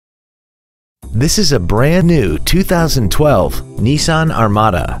This is a brand new 2012 Nissan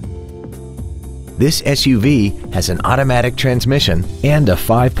Armada. This SUV has an automatic transmission and a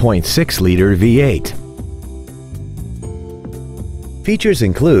 5.6-liter V8. Features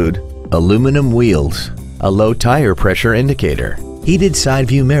include aluminum wheels, a low tire pressure indicator, heated side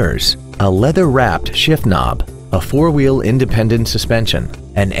view mirrors, a leather-wrapped shift knob, a 4-wheel independent suspension,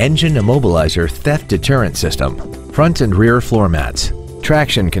 an engine immobilizer theft deterrent system, front and rear floor mats,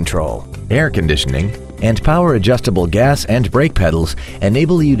 traction control, air conditioning, and power adjustable gas and brake pedals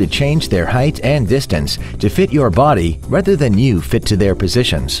enable you to change their height and distance to fit your body rather than you fit to their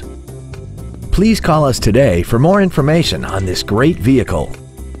positions. Please call us today for more information on this great vehicle.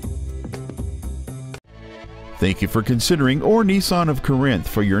 Thank you for considering our Nissan of Corinth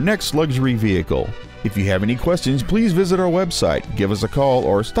for your next luxury vehicle. If you have any questions, please visit our website, give us a call,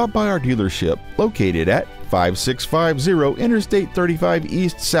 or stop by our dealership located at 5650 Interstate 35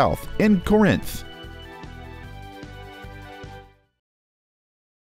 East South in Corinth.